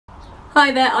Hi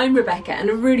there, I'm Rebecca and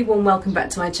a really warm welcome back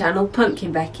to my channel,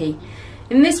 PumpkinBecki.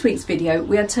 In this week's video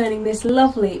we are turning this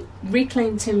lovely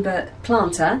reclaimed timber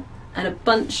planter and a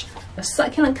bunch of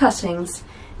succulent cuttings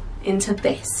into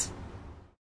this.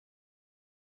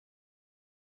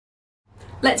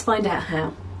 Let's find out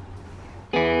how.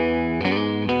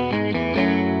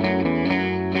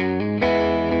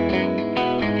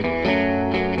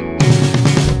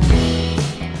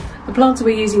 The planter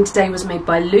we're using today was made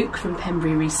by Luke from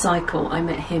Pembury Recycle. I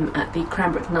met him at the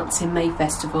Cranbrook Nuts in May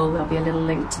Festival. There'll be a little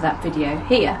link to that video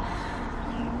here.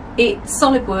 It's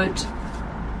solid wood,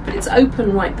 but it's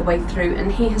open right the way through,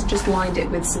 and he has just lined it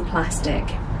with some plastic.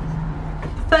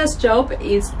 The first job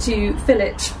is to fill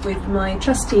it with my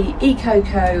trusty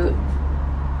eCoco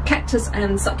cactus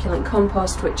and succulent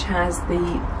compost, which has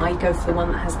I go for the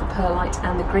one that has the perlite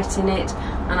and the grit in it,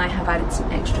 and I have added some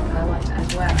extra perlite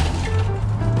as well.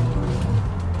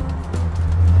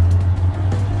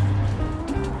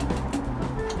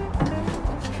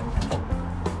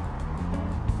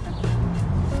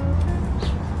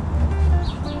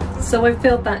 So I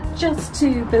filled that just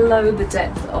to below the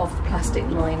depth of the plastic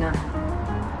liner.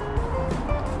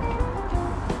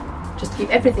 Just to keep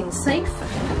everything safe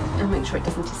and make sure it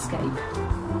doesn't escape.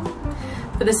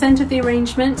 For the centre of the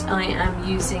arrangement I am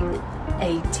using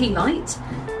a tea light.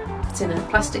 It's in a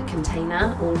plastic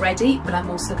container already, but I'm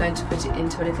also going to put it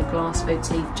into a little glass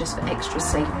votive just for extra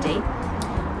safety.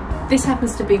 This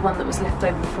happens to be one that was left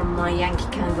over from my Yankee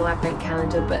Candle advent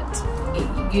calendar, but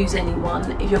use any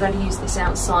one. If you're going to use this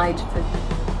outside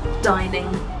for dining,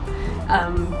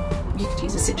 you could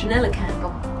use a citronella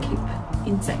candle, keep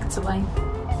insects away.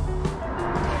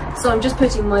 So I'm just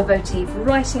putting my votive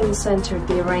right in the centre of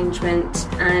the arrangement,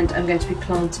 and I'm going to be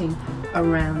planting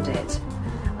around it.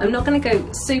 I'm not going to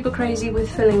go super crazy with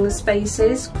filling the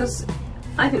spaces because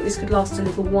I think this could last a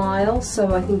little while,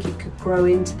 so I think it could grow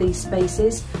into these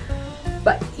spaces,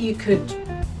 but you could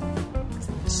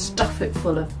stuff it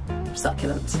full of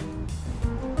succulents.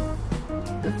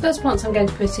 The first plants I'm going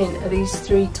to put in are these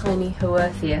three tiny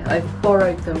Huerthia. I've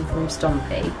borrowed them from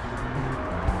Stompy.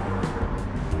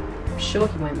 I'm sure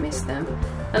he won't miss them.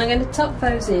 And I'm going to tuck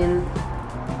those in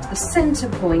to the centre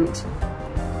point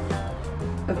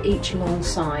of each long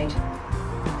side.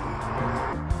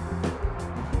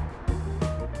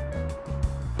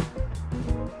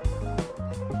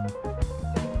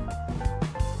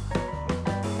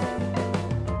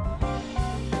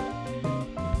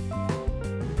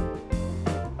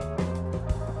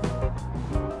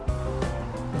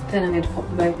 Then I'm going to pop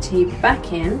the votive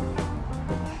back in,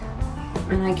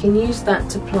 and I can use that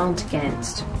to plant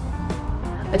against.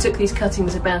 I took these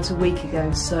cuttings about a week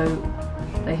ago, so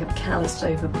they have calloused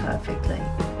over perfectly.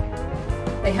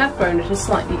 They have grown at a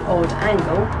slightly odd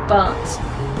angle, but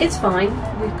it's fine.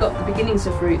 We've got the beginnings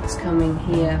of roots coming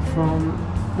here from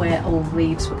where old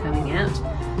leaves were coming out.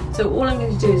 So all I'm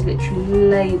going to do is literally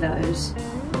lay those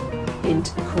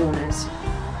into the corners.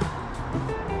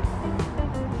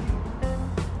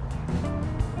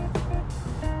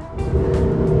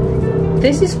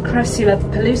 This is Crassula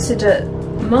pellucida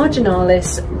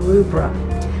marginalis rubra.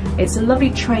 It's a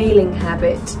lovely trailing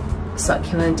habit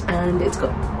succulent, and it's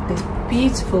got this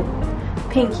beautiful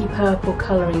pinky purple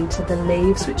colouring to the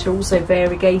leaves, which are also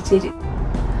variegated.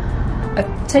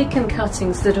 I've taken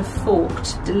cuttings that are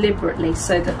forked deliberately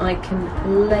so that I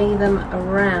can lay them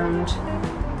around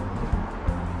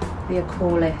the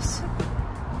acorlis,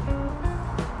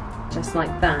 just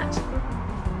like that.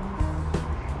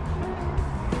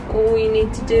 All you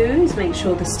need to do is make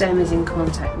sure the stem is in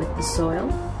contact with the soil,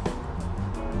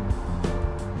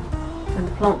 and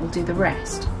the plant will do the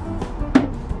rest.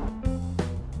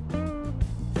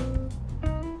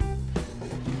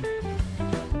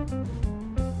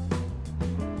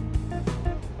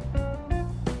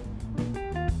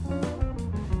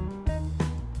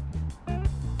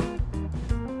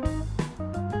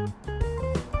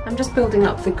 I'm just building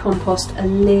up the compost a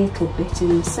little bit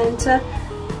in the centre,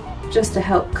 just to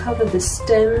help cover the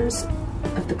stems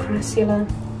of the crassula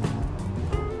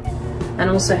and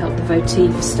also help the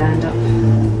votive stand up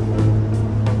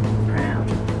proud.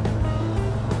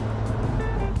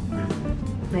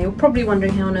 Now you're probably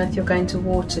wondering how on earth you're going to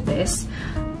water this,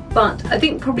 but I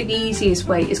think probably the easiest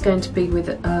way is going to be with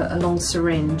a long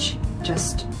syringe,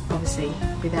 just obviously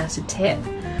without a tip.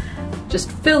 Just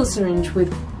fill the syringe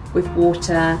with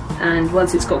water, and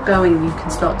once it's got going you can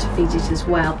start to feed it as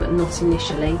well, but not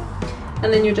initially.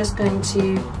 And then you're just going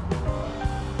to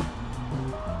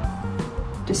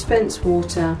dispense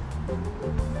water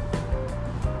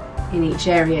in each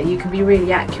area. You can be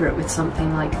really accurate with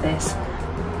something like this,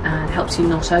 and helps you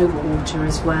not overwater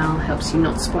as well, helps you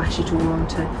not splash it all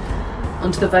onto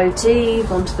onto the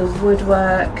votive, onto the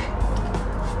woodwork.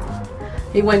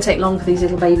 It won't take long for these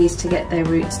little babies to get their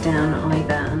roots down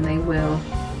either, and they will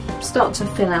start to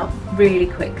fill out really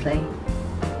quickly.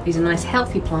 These are nice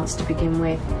healthy plants to begin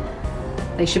with.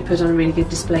 They should put on a really good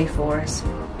display for us.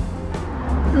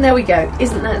 And there we go,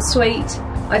 isn't that sweet?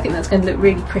 I think that's going to look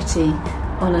really pretty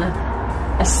on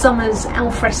a summer's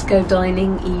alfresco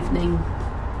dining evening.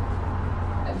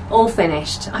 All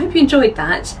finished. I hope you enjoyed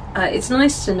that. It's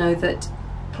nice to know that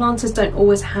planters don't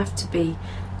always have to be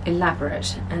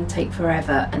elaborate and take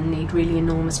forever and need really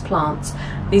enormous plants.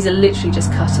 These are literally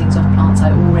just cuttings of plants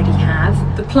I already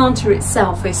have. The planter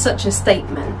itself is such a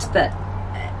statement that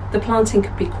the planting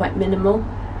could be quite minimal.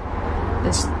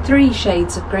 There's 3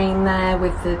 shades of green there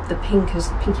with the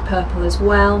pinky purple as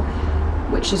well,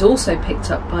 which is also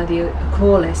picked up by the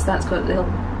Succulents. That's got little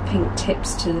pink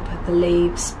tips to the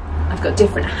leaves. I've got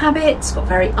different habits, got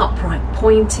very upright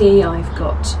pointy, I've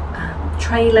got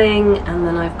trailing, and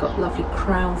then I've got lovely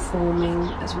crown forming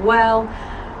as well.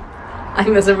 I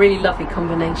think there's a really lovely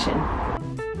combination.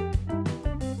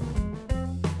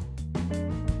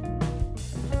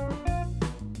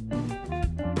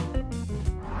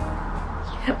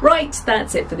 Right,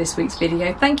 that's it for this week's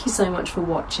video. Thank you so much for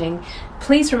watching.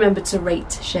 Please remember to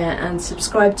rate, share and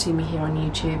subscribe to me here on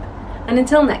YouTube. And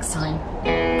until next time,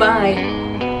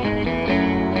 bye!